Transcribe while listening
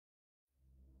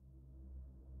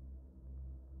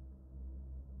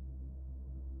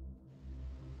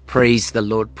Praise the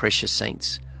Lord, precious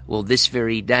saints. Well, this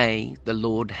very day, the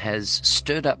Lord has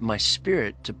stirred up my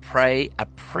spirit to pray a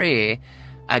prayer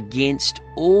against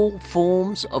all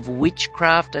forms of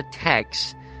witchcraft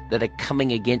attacks that are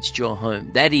coming against your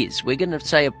home. That is, we're going to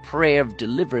say a prayer of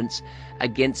deliverance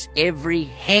against every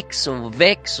hex or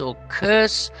vex or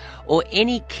curse or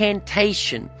any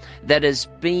cantation that has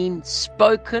been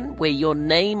spoken where your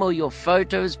name or your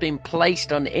photo has been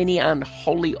placed on any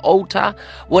unholy altar.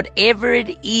 Whatever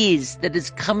it is that is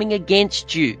coming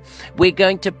against you, we're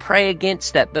going to pray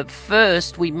against that. But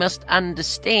first, we must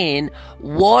understand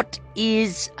what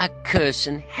is a curse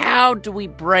and how do we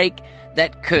break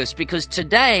that curse, because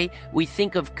today we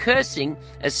think of cursing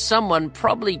as someone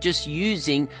probably just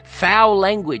using foul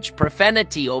language,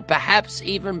 profanity, or perhaps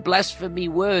even blasphemy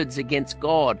words against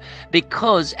God,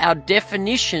 because our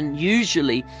definition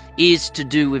usually is to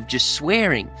do with just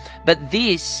swearing. But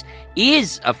this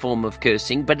is a form of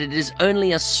cursing, but it is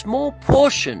only a small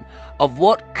portion of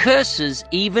what curses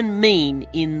even mean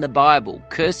in the Bible.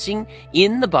 Cursing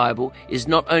in the Bible is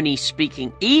not only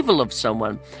speaking evil of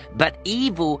someone, but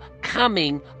evil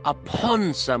coming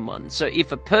upon someone. So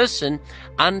if a person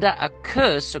under a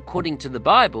curse, according to the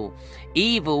Bible,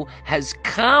 evil has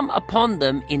come upon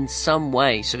them in some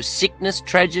way. So sickness,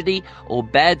 tragedy, or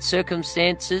bad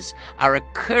circumstances are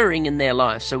occurring in their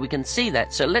life. So we can see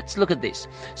that. So let's look at this.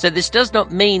 So this does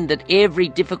not mean that every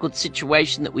difficult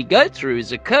situation that we go through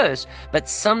is a curse, but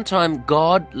sometimes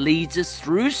God leads us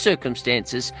through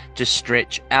circumstances to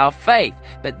stretch our faith.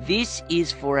 But this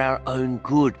is for our own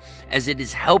good, as it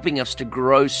is helping us to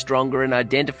grow stronger and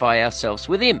identify ourselves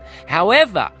with Him.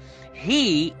 However,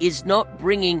 He is not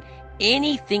bringing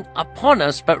anything upon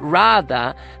us, but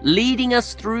rather leading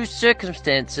us through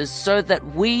circumstances so that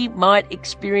we might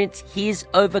experience His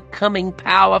overcoming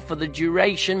power for the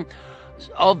duration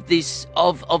of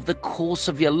the course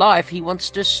of your life. He wants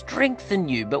to strengthen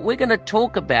you. But we're going to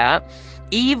talk about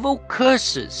evil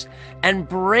curses and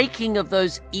breaking of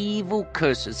those evil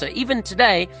curses. So even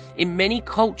today, in many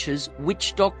cultures,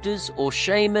 witch doctors or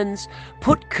shamans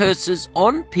put curses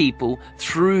on people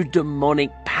through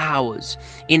demonic powers.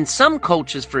 In some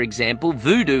cultures, for example,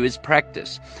 voodoo is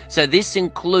practiced. So this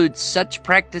includes such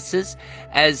practices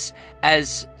as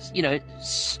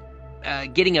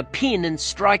getting a pin and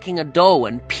striking a doll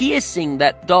and piercing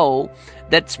that doll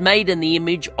that's made in the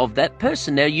image of that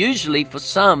person. Now, usually for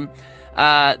some,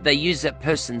 they use that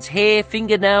person's hair,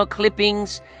 fingernail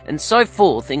clippings, and so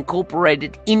forth,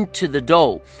 incorporated into the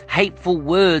doll. Hateful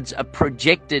words are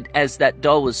projected as that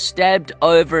doll is stabbed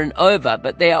over and over,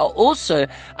 but there are also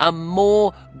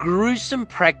more gruesome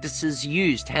practices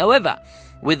used. However,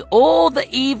 with all the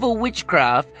evil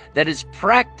witchcraft that is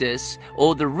practiced,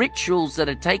 or the rituals that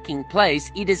are taking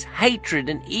place, it is hatred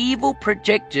and evil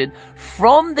projected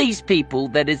from these people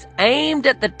that is aimed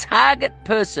at the target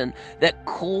person that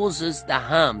causes the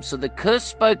harm. So the curse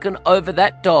spoken over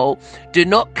that doll do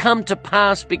not come to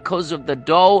pass because of the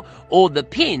doll or the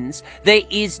pins. There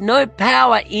is no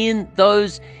power in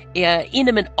those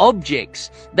inanimate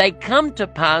objects. They come to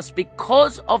pass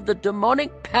because of the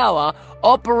demonic power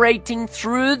operating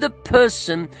through the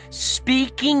person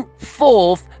speaking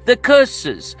forth the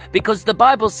curses, because the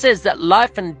Bible says that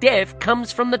life and death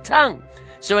comes from the tongue.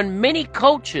 So in many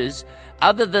cultures,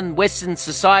 other than Western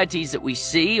societies that we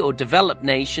see or developed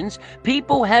nations,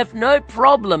 people have no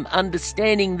problem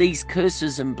understanding these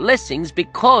curses and blessings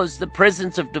because the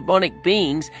presence of demonic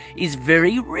beings is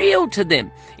very real to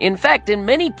them. In fact, in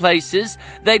many places,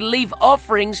 they leave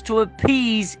offerings to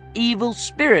appease evil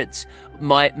spirits.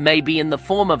 Maybe in the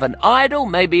form of an idol,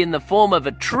 maybe in the form of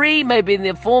a tree, maybe in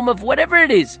the form of whatever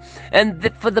it is.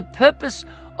 And for the purpose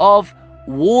of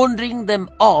warding them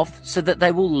off so that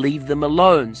they will leave them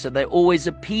alone. So they're always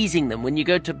appeasing them. When you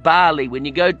go to Bali, when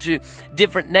you go to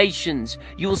different nations,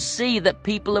 you'll see that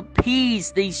people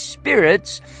appease these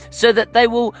spirits so that they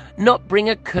will not bring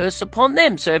a curse upon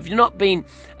them. So if you're not being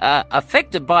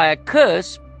affected by a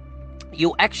curse,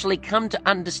 you'll actually come to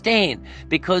understand,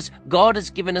 because God has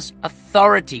given us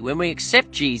authority. When we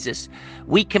accept Jesus,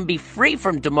 we can be free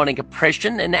from demonic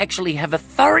oppression and actually have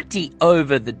authority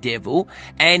over the devil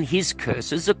and his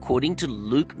curses, according to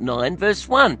Luke 9 verse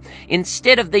 1,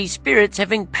 instead of these spirits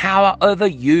having power over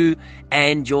you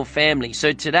and your family.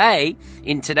 So today,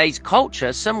 in today's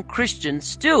culture, some Christians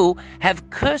still have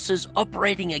curses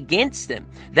operating against them.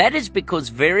 That is because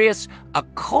various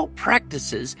occult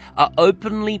practices are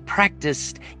openly practiced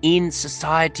practiced in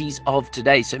societies of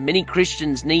today. So many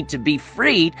Christians need to be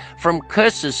freed from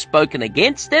curses spoken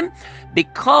against them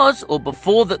because or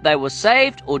before that they were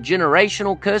saved, or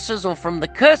generational curses, or from the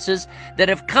curses that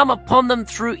have come upon them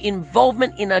through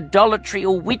involvement in idolatry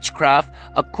or witchcraft,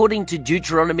 according to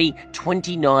Deuteronomy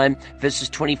 29 verses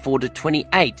 24 to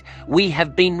 28. We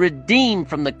have been redeemed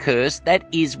from the curse, that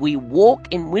is, we walk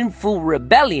in willful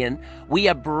rebellion. We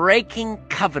are breaking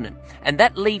covenant, and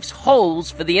that leaves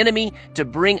holes for the enemy to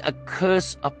bring a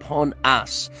curse upon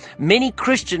us. Many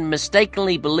Christians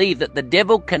mistakenly believe that the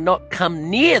devil cannot come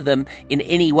near them in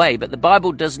any way, but the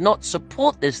Bible does not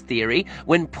support this theory.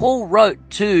 When Paul wrote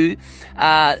to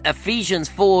Ephesians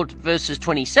 4 verses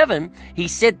 27, he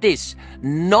said this: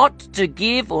 not to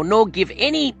give or nor give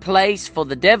any place for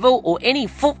the devil, or any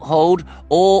foothold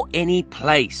or any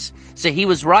place. So he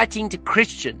was writing to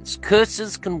Christians.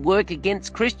 Curses can work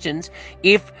against Christians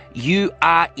if you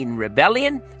are in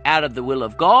rebellion, out of the will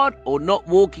of God, or not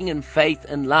walking in faith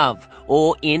and love,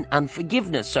 or in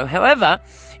unforgiveness. So however,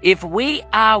 if we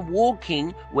are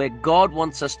walking where God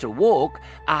wants us to walk,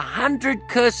 100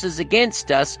 curses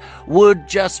against us would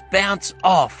just bounce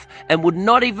off and would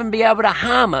not even be able to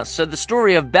harm us. So the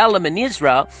story of Balaam and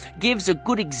Israel gives a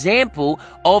good example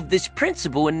of this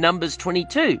principle in Numbers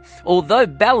 22. Although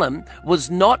Balaam was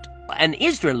not an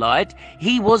Israelite,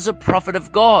 he was a prophet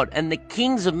of God, and the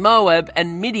kings of Moab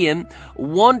and Midian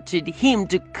wanted him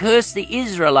to curse the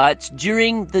Israelites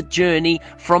during the journey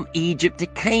from Egypt to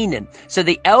Canaan. So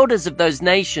the elders of those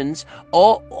nations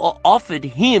offered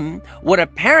him what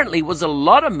apparently was a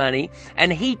lot of money,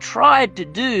 and he tried to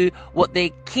do what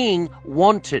their king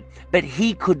wanted, but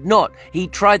he could not. He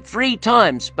tried 3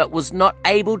 times, but was not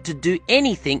able to do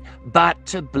anything but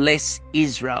to bless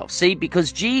Israel. See,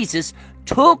 because Jesus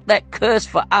took that curse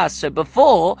for us. So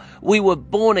before we were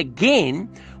born again,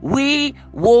 we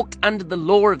walked under the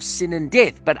law of sin and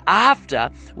death. But after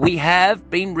we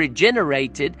have been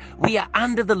regenerated, we are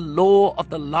under the law of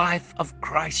the life of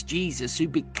Christ Jesus, who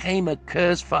became a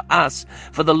curse for us.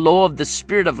 For the law of the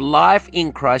Spirit of life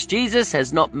in Christ Jesus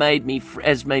has made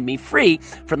me free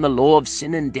from the law of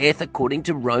sin and death, according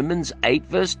to Romans 8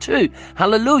 verse 2.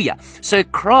 Hallelujah. So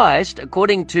Christ,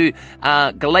 according to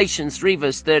Galatians 3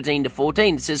 verse 13 to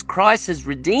 14, it says, Christ has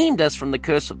redeemed us from the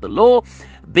curse of the law,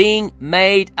 being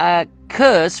made a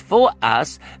curse for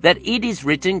us, that it is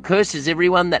written, curses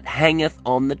everyone that hangeth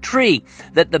on the tree,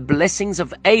 that the blessings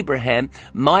of Abraham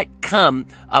might come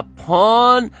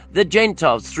upon the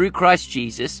Gentiles through Christ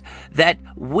Jesus, that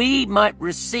we might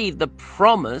receive the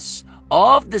promise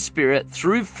of the Spirit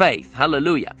through faith.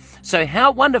 Hallelujah. So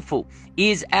how wonderful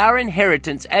is our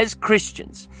inheritance as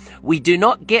Christians. We do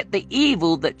not get the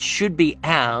evil that should be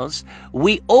ours.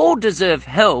 We all deserve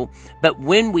hell, but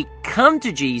when we come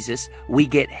to Jesus, we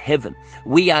get heaven.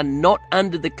 We are not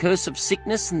under the curse of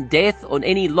sickness and death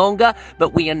any longer,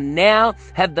 but we are now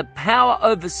have the power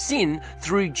over sin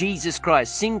through Jesus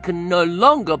Christ. Sin can no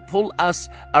longer pull us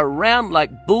around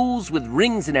like bulls with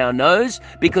rings in our nose,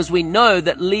 because we know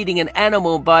that leading an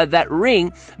animal by that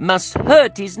ring must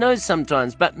hurt his nose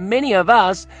sometimes. But many of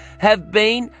us have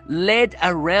been led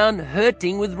around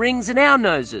hurting with rings in our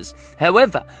noses.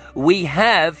 However, we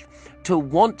have to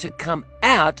want to come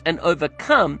out and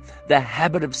overcome the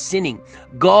habit of sinning.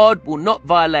 God will not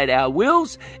violate our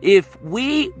wills. If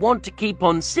we want to keep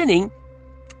on sinning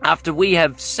after we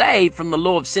have saved from the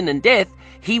law of sin and death,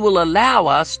 He will allow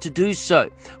us to do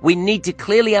so. We need to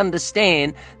clearly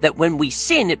understand that when we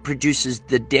sin, it produces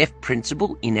the death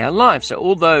principle in our life. So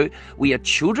although we are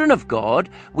children of God,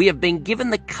 we have been given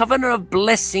the covenant of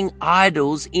blessing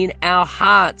idols in our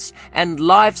hearts, and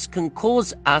lives can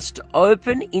cause us to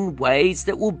open in ways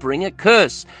that will bring a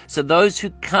curse. So those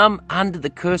who come under the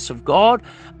curse of God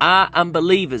are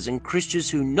unbelievers and Christians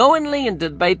who knowingly and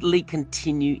debatably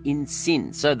continue in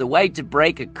sin. So the way to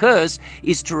break a curse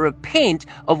is to repent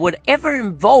of whatever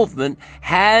involvement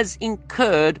has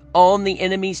incurred on the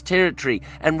enemy's territory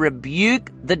and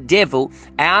rebuke the devil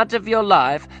out of your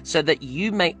life, so that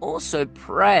you may also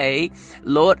pray,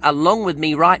 Lord, along with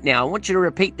me right now. I want you to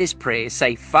repeat this prayer.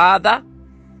 Say, Father,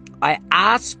 I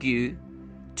ask you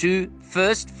to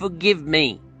first forgive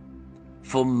me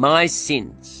for my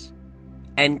sins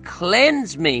and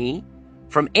cleanse me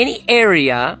from any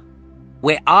area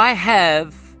where I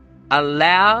have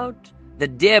allowed the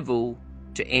devil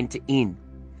to enter in.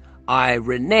 I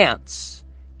renounce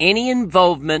any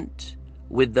involvement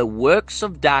with the works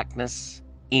of darkness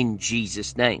in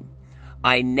Jesus' name.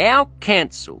 I now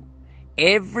cancel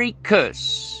every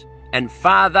curse, and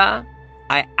Father,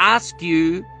 I ask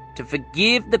you to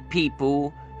forgive the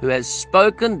people who have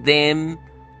spoken them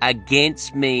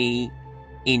against me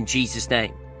in Jesus'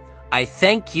 name. I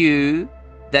thank you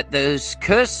that those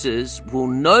curses will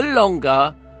no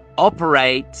longer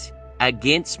operate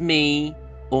against me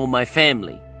or my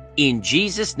family. In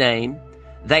Jesus' name,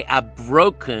 they are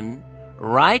broken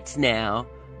right now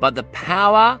by the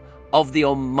power of the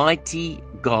Almighty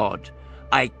God.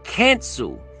 I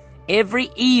cancel every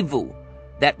evil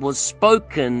that was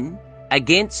spoken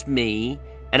against me,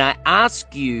 and I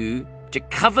ask you to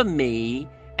cover me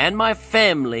and my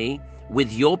family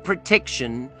with your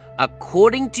protection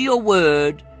according to your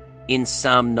word in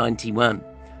Psalm 91.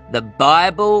 The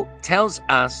Bible tells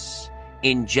us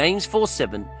in James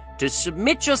 4:7 to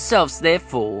submit yourselves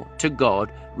therefore to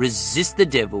God, resist the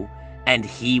devil, and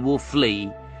he will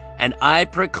flee. And I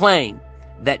proclaim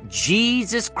that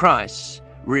Jesus Christ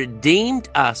redeemed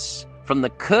us from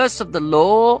the curse of the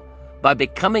law by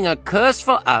becoming a curse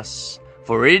for us.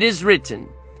 For it is written,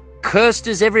 cursed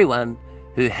is everyone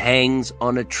who hangs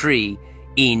on a tree.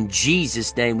 In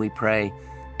Jesus' name we pray.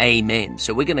 Amen.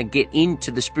 So we're going to get into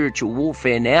the spiritual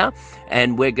warfare now,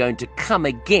 and we're going to come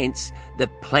against the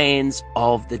plans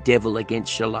of the devil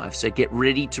against your life. So get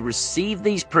ready to receive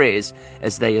these prayers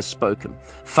as they are spoken.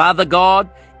 Father God,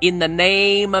 in the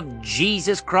name of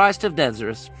Jesus Christ of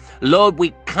Nazareth, Lord,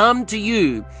 we come to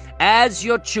you as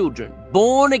your children,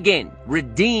 born again,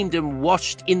 redeemed and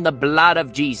washed in the blood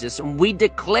of Jesus. And we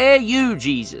declare you,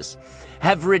 Jesus,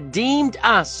 have redeemed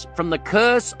us from the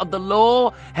curse of the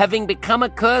law, having become a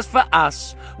curse for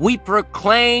us. We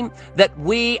proclaim that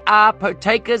we are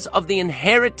partakers of the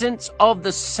inheritance of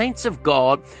the saints of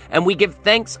God, and we give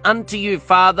thanks unto you,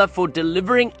 Father, for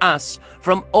delivering us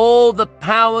from all the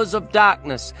powers of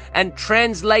darkness and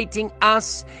translating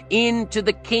us into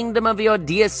the kingdom of your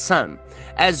dear Son.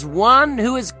 As one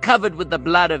who is covered with the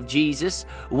blood of Jesus,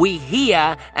 we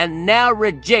hear and now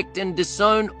reject and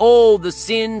disown all the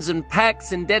sins and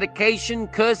pacts and dedication,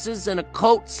 curses and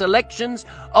occult selections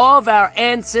of our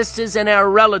ancestors and our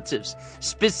relatives,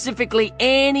 specifically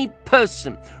any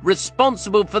person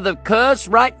responsible for the curse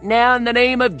right now in the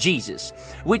name of Jesus,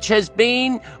 which has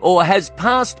been or has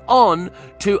passed on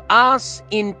to us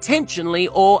intentionally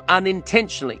or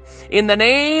unintentionally. In the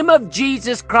name of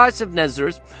Jesus Christ of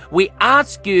Nazareth, we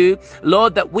ask you,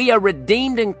 Lord, that we are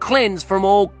redeemed and cleansed from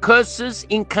all curses,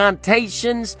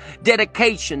 incantations,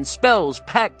 dedications, spells,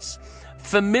 pacts,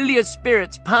 familiar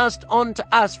spirits passed on to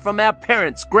us from our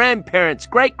parents, grandparents,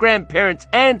 great-grandparents,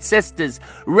 ancestors,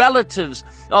 relatives,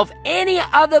 of any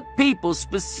other people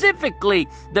specifically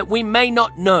that we may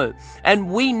not know. And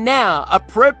we now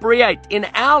appropriate in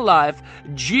our life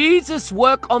Jesus'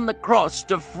 work on the cross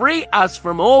to free us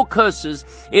from all curses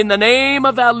in the name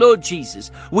of our Lord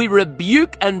Jesus. We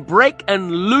rebuke and break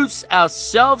and loose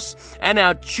ourselves and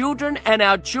our children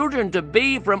to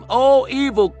be from all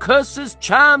evil curses,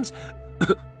 charms,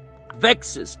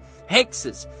 vexes,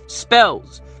 hexes,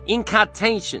 spells,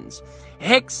 incantations,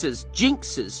 hexes,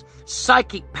 jinxes,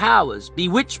 psychic powers,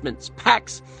 bewitchments,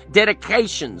 pacts,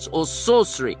 dedications, or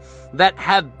sorcery that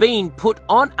have been put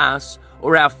on us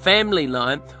or our family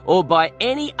line or by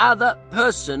any other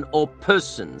person or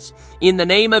persons in the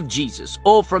name of Jesus,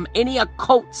 or from any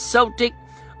occult, Celtic,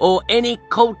 or any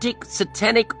cultic,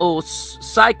 satanic, or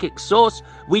psychic source.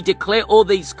 We declare all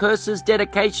these curses,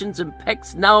 dedications, and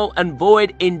pacts null and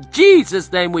void. In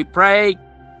Jesus' name we pray.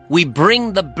 We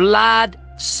bring the blood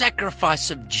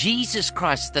sacrifice of Jesus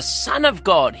Christ, the Son of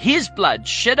God, his blood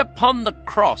shed upon the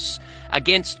cross,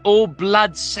 against all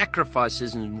blood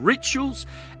sacrifices and rituals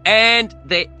and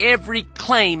their every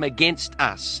claim against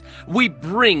us. We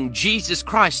bring Jesus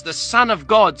Christ, the Son of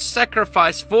God,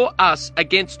 sacrifice for us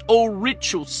against all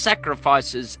ritual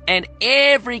sacrifices and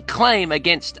every claim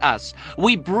against us.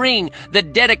 We bring the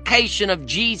dedication of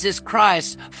Jesus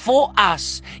Christ for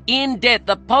us in death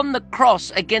upon the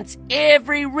cross against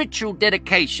every ritual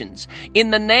dedications. In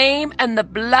the name and the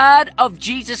blood of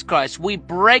Jesus Christ, we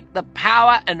break the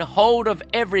power and hold of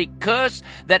every curse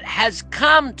that has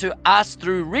come to us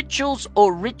through rituals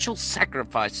or ritual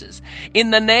sacrifices.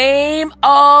 In the name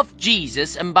of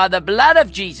Jesus and by the blood of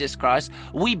Jesus Christ,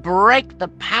 we break the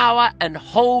power and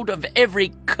hold of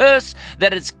every curse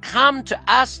that has come to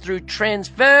us through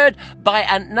transferred by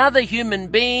another human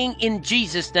being in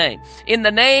Jesus' name. In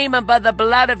the name and by the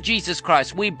blood of Jesus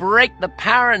Christ, we break the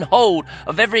power and hold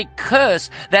of every curse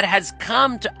that has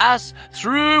come to us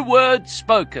through words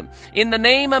spoken. In the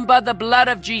name and by the blood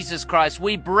of Jesus Christ,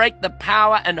 we break the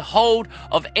power and hold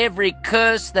of of every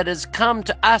curse that has come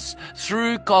to us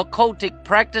through occultic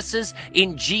practices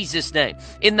in Jesus' name.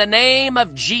 In the name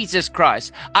of Jesus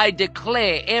Christ, I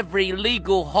declare every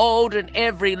legal hold and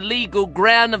every legal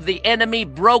ground of the enemy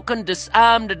broken,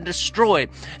 disarmed, and destroyed.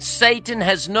 Satan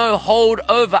has no hold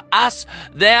over us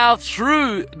now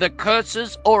through the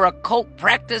curses or occult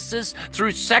practices,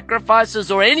 through sacrifices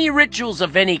or any rituals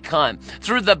of any kind.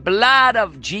 Through the blood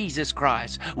of Jesus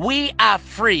Christ, we are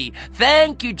free.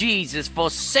 Thank you, Jesus,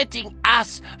 for setting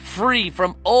us free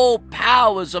from all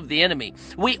powers of the enemy.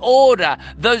 We order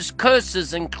those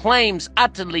curses and claims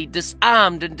utterly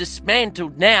disarmed and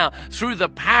dismantled now through the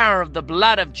power of the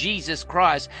blood of Jesus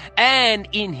Christ and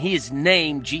in his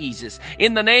name, Jesus.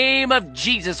 In the name of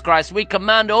Jesus Christ, we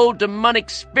command all demonic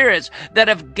spirits that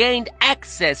have gained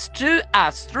access to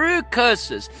us through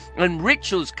curses and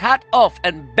rituals cut off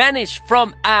and banished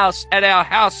from us and our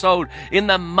household in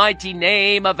the mighty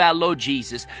name of our Lord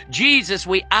Jesus. Jesus,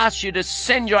 we ask you to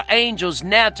send your angels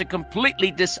now to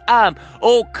completely disarm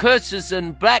all curses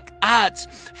and black arts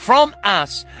from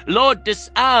us. Lord,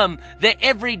 disarm their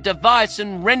every device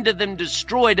and render them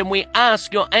destroyed. And we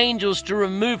ask your angels to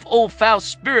remove all foul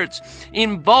spirits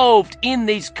involved in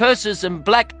these curses and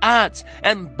black arts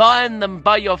and bind them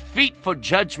by your feet for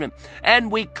judgment.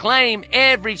 And we claim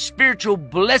every spiritual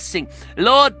blessing,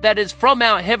 Lord, that is from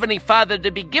our Heavenly Father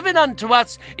to be given unto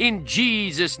us in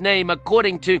Jesus' name,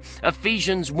 according to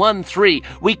Ephesians 1:3.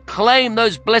 We claim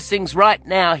those blessings right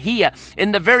now here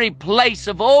in the very place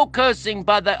of all cursing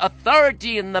by the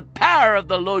authority and the power of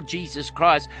the Lord Jesus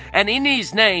Christ. And in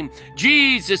his name,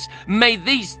 Jesus, may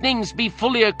these things be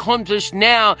fully accomplished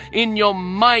now in your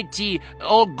mighty,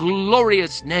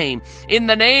 glorious name. In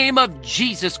the name of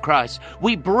Jesus Christ,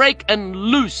 we break and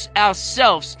loose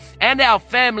ourselves and our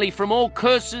family from all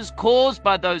curses caused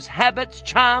by those habits,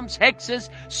 charms, hexes,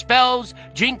 spells,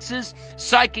 jinxes,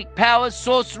 psychic powers,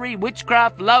 sorcery,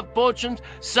 witchcraft, love potions,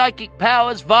 psychic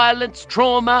powers, violence,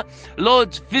 trauma,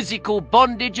 Lord's physical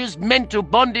bondages, mental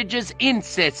bondages,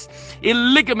 incest,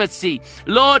 illegitimacy,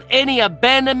 Lord, any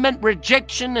abandonment,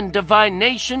 rejection, and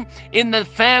divination in the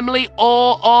family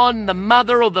or on the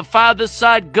mother or the father's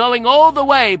side, going all the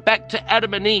way back to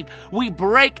Adam and Eve. We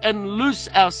break and loose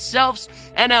ourselves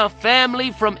and our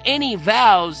family from any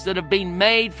vows that have been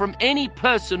made from any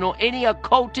person or any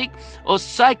occultic or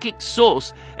psychic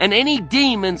source, and any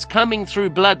demons coming through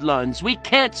bloodlines. We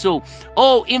cancel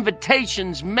all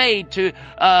invitations made to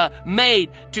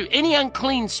any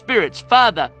unclean spirits.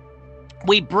 Father,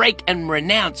 we break and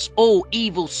renounce all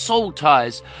evil soul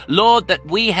ties, Lord, that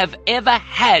we have ever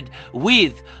had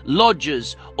with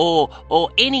lodges or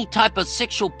any type of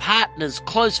sexual partners,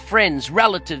 close friends,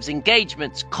 relatives,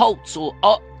 engagements, cults, or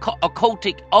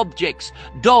occultic objects,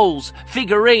 dolls,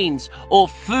 figurines, or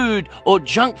food or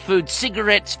junk food,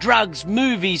 cigarettes, drugs,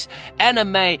 movies,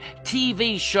 anime,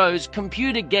 TV shows,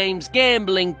 computer games,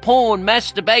 gambling, porn,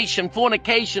 masturbation,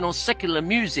 fornication, or secular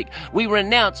music. We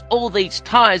renounce all these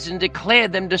ties and declare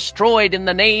them destroyed in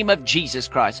the name of Jesus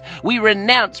Christ. We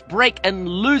renounce, break, and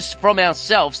loose from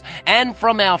ourselves and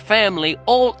from our family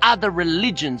all other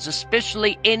religions,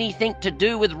 especially anything to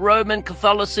do with Roman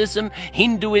Catholicism,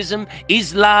 Hinduism,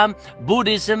 Islam,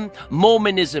 Buddhism,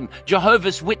 Mormonism,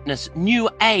 Jehovah's Witness, New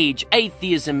Age,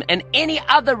 atheism, and any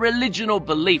other religion or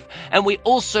belief. And we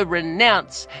also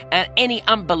renounce any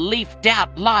unbelief,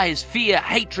 doubt, lies, fear,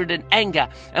 hatred, and anger.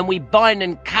 And we bind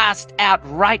and cast out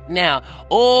right now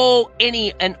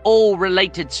any and all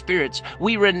related spirits.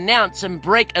 We renounce and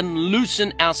break and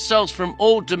loosen ourselves from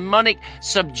all demonic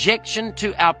subjection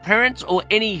to our parents or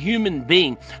any human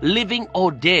being, living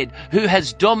or dead, who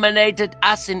has dominated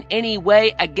us in any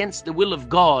way against the will of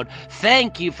God.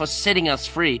 Thank you for setting us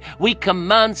free. We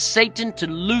command Satan to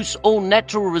loose all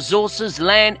natural resources,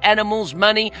 land, animals,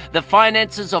 money, the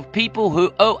finances of people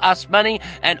who owe us money,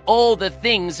 and all the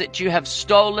things that you have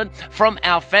stolen from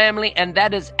our family, and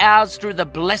that is ours through the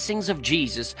blessings of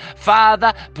Jesus.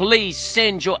 Father, please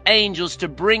send your angels to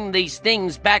bring these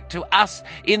things back to us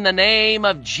in the name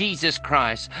of Jesus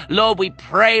Christ. Lord, we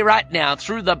pray right now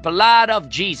through the blood of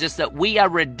Jesus that we are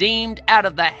redeemed out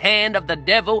of the hand of the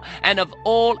devil, and of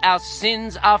all our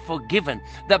sins are forgiven.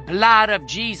 The blood of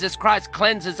Jesus Christ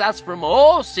cleanses us from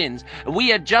all sins.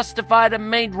 We are justified and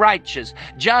made righteous,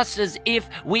 just as if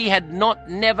we had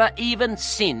never even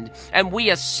sinned, and we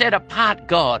are set apart,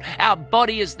 God. Our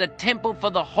body is the temple for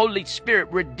the Holy Spirit,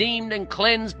 redeemed and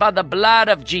cleansed by the blood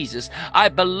of Jesus. I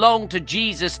belong to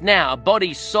Jesus now,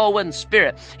 body, soul, and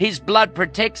spirit. His blood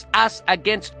blood protects us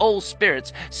against all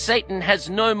spirits. Satan has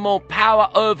no more power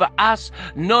over us,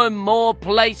 no more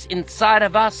place inside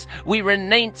of us. We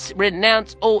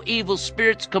renounce all evil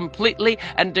spirits completely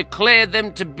and declare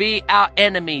them to be our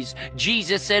enemies.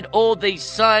 Jesus said, all these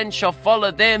signs shall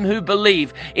follow them who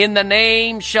believe. In the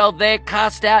name shall they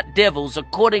cast out devils,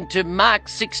 according to Mark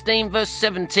 16 verse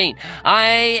 17.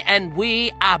 I and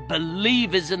we are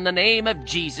believers in the name of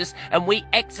Jesus, and we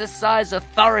exercise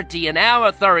authority, and our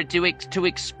authority to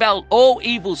expel all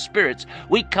evil spirits.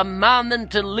 We command them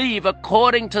to leave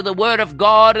according to the word of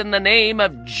God in the name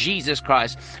of Jesus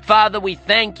Christ. Father, we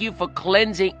thank you for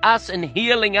cleansing us and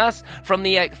healing us from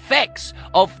the effects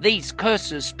of these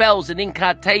curses, spells, and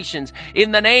incantations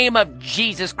in the name of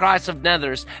Jesus Christ of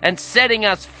Nazareth, and setting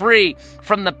us free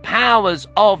from the powers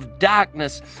of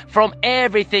darkness, from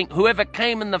everything, whoever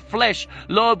came in the flesh.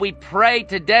 Lord, we pray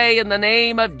today in the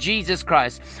name of Jesus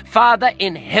Christ. Father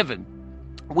in heaven,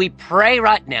 we pray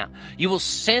right now you will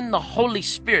send the Holy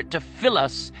Spirit to fill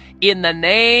us in the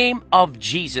name of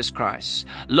Jesus Christ.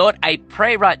 Lord, I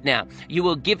pray right now you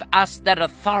will give us that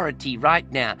authority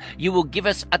right now. You will give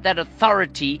us that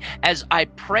authority as I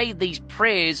pray these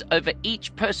prayers over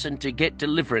each person to get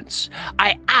deliverance.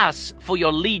 I ask for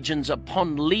your legions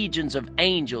upon legions of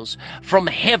angels from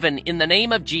heaven in the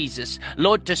name of Jesus,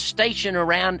 Lord, to station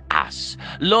around us.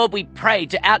 Lord, we pray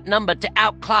to outnumber, to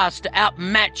outclass, to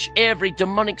outmatch every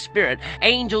demonic spirit.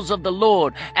 Angels of the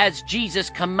Lord, as Jesus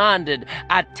commanded,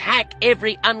 attack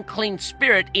every unclean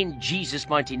spirit in Jesus'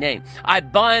 mighty name. I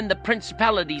bind the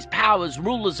principalities, powers,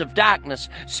 rulers of darkness,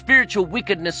 spiritual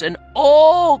wickedness, and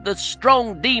all the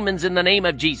strong demons in the name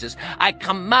of Jesus. I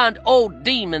command all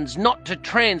demons not to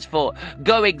transfer.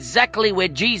 Go exactly where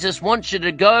Jesus wants you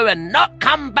to go and not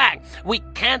come back. We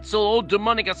cancel all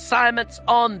demonic assignments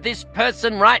on this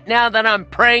person right now that I'm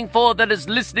praying for, that is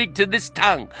listening to this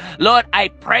tongue. Lord, I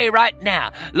pray right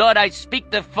now. Lord, I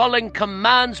speak the following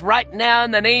commands right now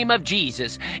in the name of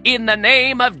Jesus. In the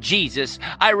name of Jesus,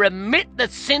 I remit the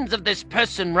sins of this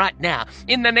person right now.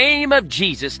 In the name of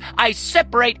Jesus, I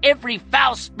separate every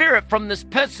foul spirit from this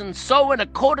person's soul in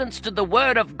accordance to the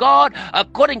word of God.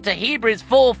 According to Hebrews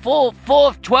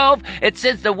 4:12, it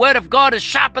says the word of God is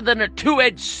sharper than a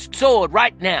two-edged sword.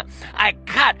 Right now, I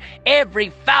cut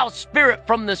every foul spirit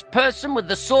from this person with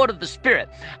the sword of the Spirit.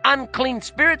 Unclean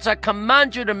spirits, I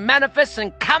command you to manifest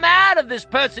and come out of this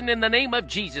person in the name of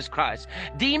Jesus Christ.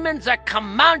 Demons, I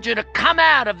command you to come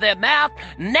out of their mouth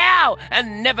now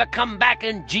and never come back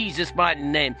in Jesus' mighty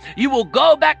name. You will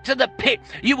go back to the pit.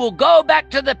 You will go back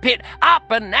to the pit, up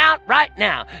and out right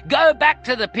now. Go back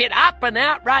to the pit, up and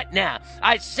out right now.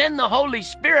 I send the Holy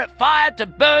Spirit fire to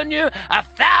burn you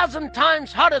 1,000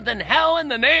 times hotter than hell in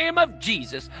the name of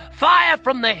Jesus. Fire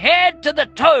from the head to the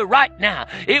toe right now.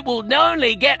 It will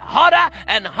only get hotter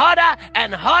and hotter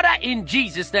and hotter in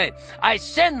Jesus' name. I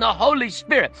send the Holy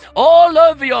Spirit all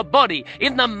over your body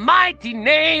in the mighty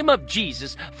name of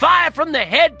Jesus. Fire from the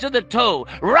head to the toe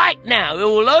right now. It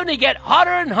will only get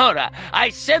hotter and hotter. I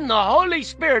send the Holy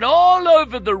Spirit all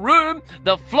over the room,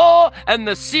 the floor, and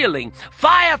the ceiling.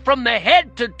 Fire from the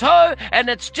head to toe, and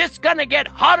it's just going to get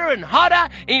hotter and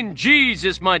hotter in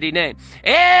Jesus' mighty name.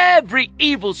 Every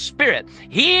evil spirit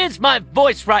hears my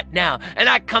voice right now, and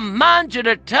I command you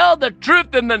to tell the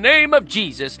truth in the name of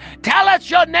Jesus. Tell us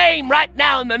your name right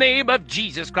now in the name of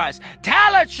Jesus Christ.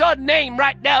 Tell us your name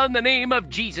right now in the name of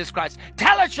Jesus Christ.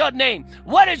 Tell us your name.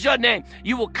 What is your name?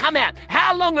 You will come out.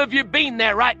 How long have you been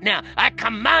there right now? I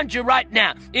command you right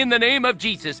now in the name of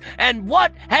Jesus. And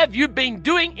what have you been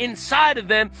doing inside of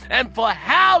them? And for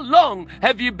how long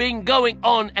have you been going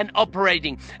on and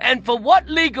operating? And for what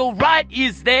legal right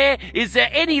is there? Is there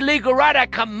any legal right? I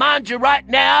command you right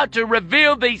now to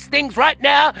reveal these things right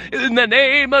now in the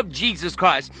name of Jesus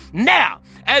Christ. Now,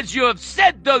 as you have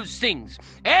said those things,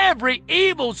 every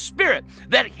evil spirit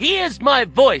that hears my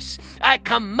voice, I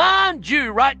command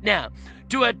you right now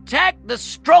to attack the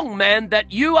strong man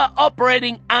that you are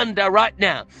operating under right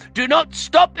now. Do not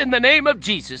stop in the name of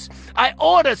Jesus. I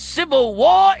order civil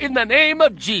war in the name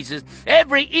of Jesus.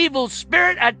 Every evil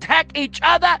spirit attack each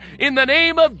other in the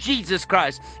name of Jesus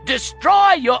Christ.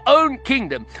 Destroy your own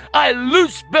kingdom. I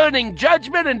loose burning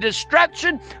judgment and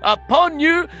destruction upon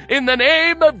you in the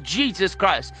name of Jesus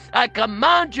Christ. I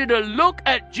command you to look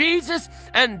at Jesus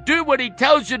and do what he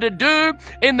tells you to do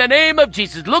in the name of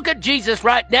Jesus. Look at Jesus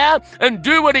right now and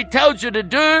do what he tells you to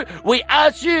do. We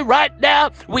ask you right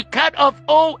now, we cut off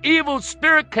all evil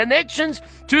spirit connections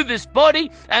to this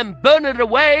body and burn it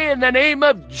away in the name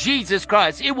of Jesus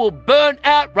Christ. It will burn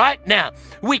out right now.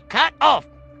 We cut off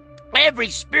every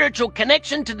spiritual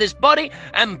connection to this body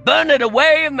and burn it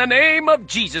away in the name of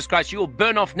Jesus Christ. You will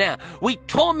burn off now. We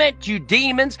torment you,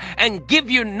 demons, and give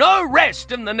you no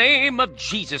rest in the name of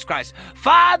Jesus Christ.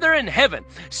 Father in heaven,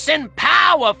 send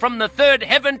power from the third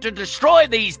heaven to destroy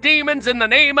these demons in the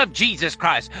name of Jesus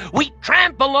Christ. We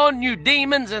trample on you,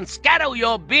 demons, and scatter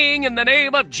your being in the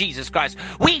name of Jesus Christ.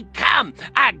 We come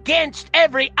against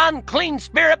every unclean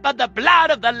spirit by the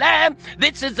blood of the Lamb.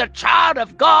 This is a child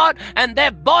of God, and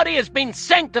their body has been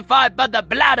sanctified by the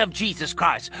blood of Jesus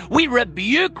Christ. We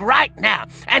rebuke right now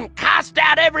and cast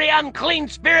out every unclean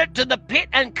spirit to the pit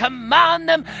and command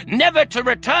them never to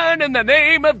return in the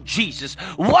name of Jesus.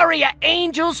 Warrior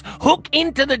angels, hook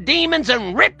into the demons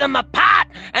and rip them apart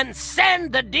and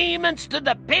send the demons to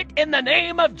the pit in the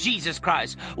name of Jesus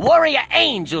Christ. Warrior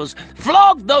angels,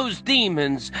 flog those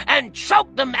demons and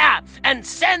choke them out and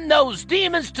send those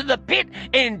demons to the pit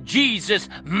in Jesus'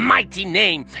 mighty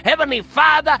name. Heavenly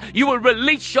Father, you will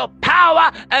release your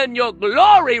power and your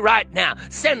glory right now.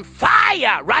 Send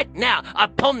fire right now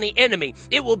upon the enemy.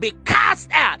 It will be cast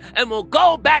out and will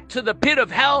go back to the pit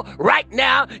of hell right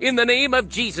now in the name of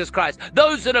Jesus Christ.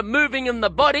 Those that are moving in the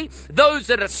body, those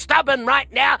that are stubborn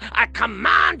right now, I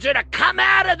command you to come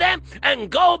out of them and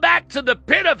go back to the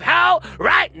pit of hell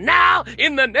right now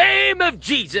in the name of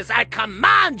Jesus. I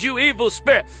command you, evil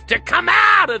spirit, to come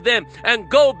out of them and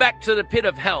go back to the pit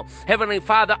of hell. Heavenly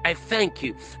Father, I thank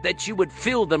you that you would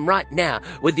fill them right now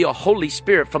with your Holy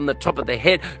Spirit from the top of their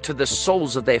head to the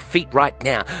soles of their feet right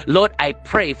now. Lord, I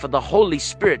pray for the Holy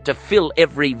Spirit to fill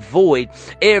every void,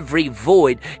 every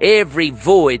void, every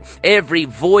void, every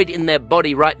void in their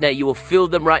body right now. You will fill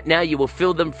them right now. You will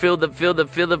fill them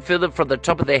from the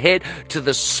top of their head to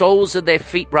the soles of their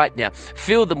feet right now.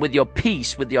 Fill them with your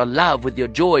peace, with your love, with your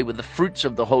joy, with the fruits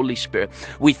of the Holy Spirit.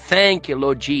 We thank you,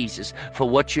 Lord Jesus, for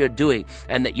what you're doing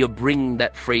and that you're bringing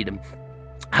that freedom.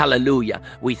 Hallelujah.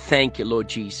 We thank you, Lord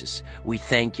Jesus. We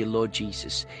thank you, Lord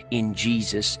Jesus, in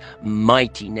Jesus'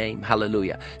 mighty name.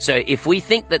 Hallelujah. So if we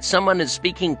think that someone is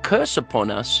speaking curse upon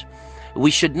us, we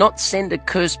should not send a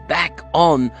curse back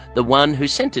on the one who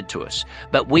sent it to us.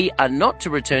 But we are not to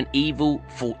return evil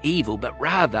for evil, but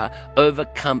rather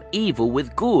overcome evil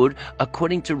with good,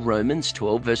 according to Romans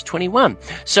 12, verse 21.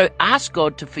 So ask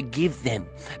God to forgive them,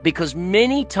 because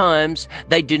many times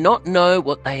they do not know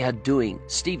what they are doing.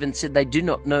 Stephen said they do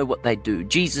not know what they do.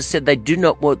 Jesus said they do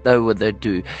not know what they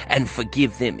do, and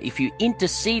forgive them. If you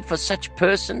intercede for such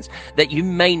persons that you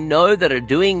may know that are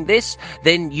doing this,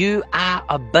 then you are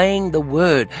obeying the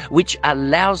word, which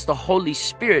allows the Holy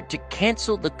Spirit to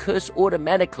cancel the curse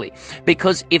automatically.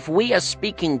 Because if we are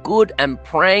speaking good and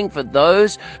praying for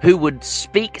those who would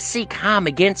seek harm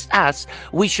against us,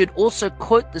 we should also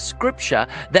quote the scripture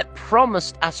that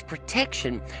promised us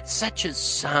protection, such as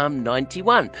Psalm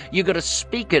 91. You got to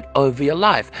speak it over your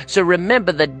life. So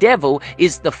remember, the devil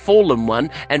is the fallen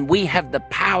one, and we have the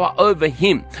power over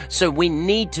him. So we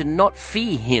need to not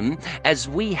fear him, as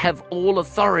we have all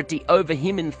authority over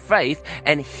him in faith,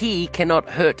 and he cannot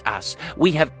hurt us.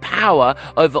 We have power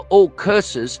over all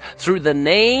curses through the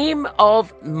name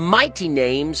of mighty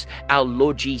names, our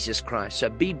Lord Jesus Christ. So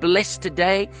be blessed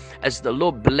today as the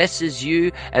Lord blesses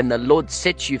you and the Lord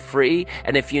sets you free.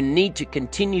 And if you need to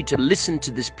continue to listen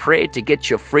to this prayer to get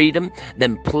your freedom,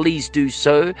 then please do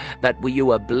so. But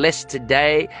you are blessed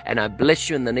today, and I bless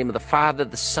you in the name of the Father,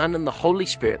 the Son, and the Holy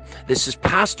Spirit. This is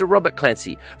Pastor Robert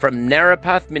Clancy from Narrow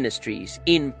Path Ministries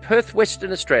in Perth,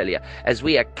 Western Australia, as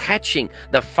we are catching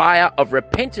the fire of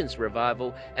repentance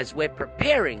revival, as we're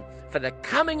preparing for the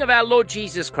coming of our Lord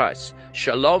Jesus Christ.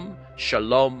 Shalom,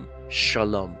 shalom,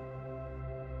 shalom.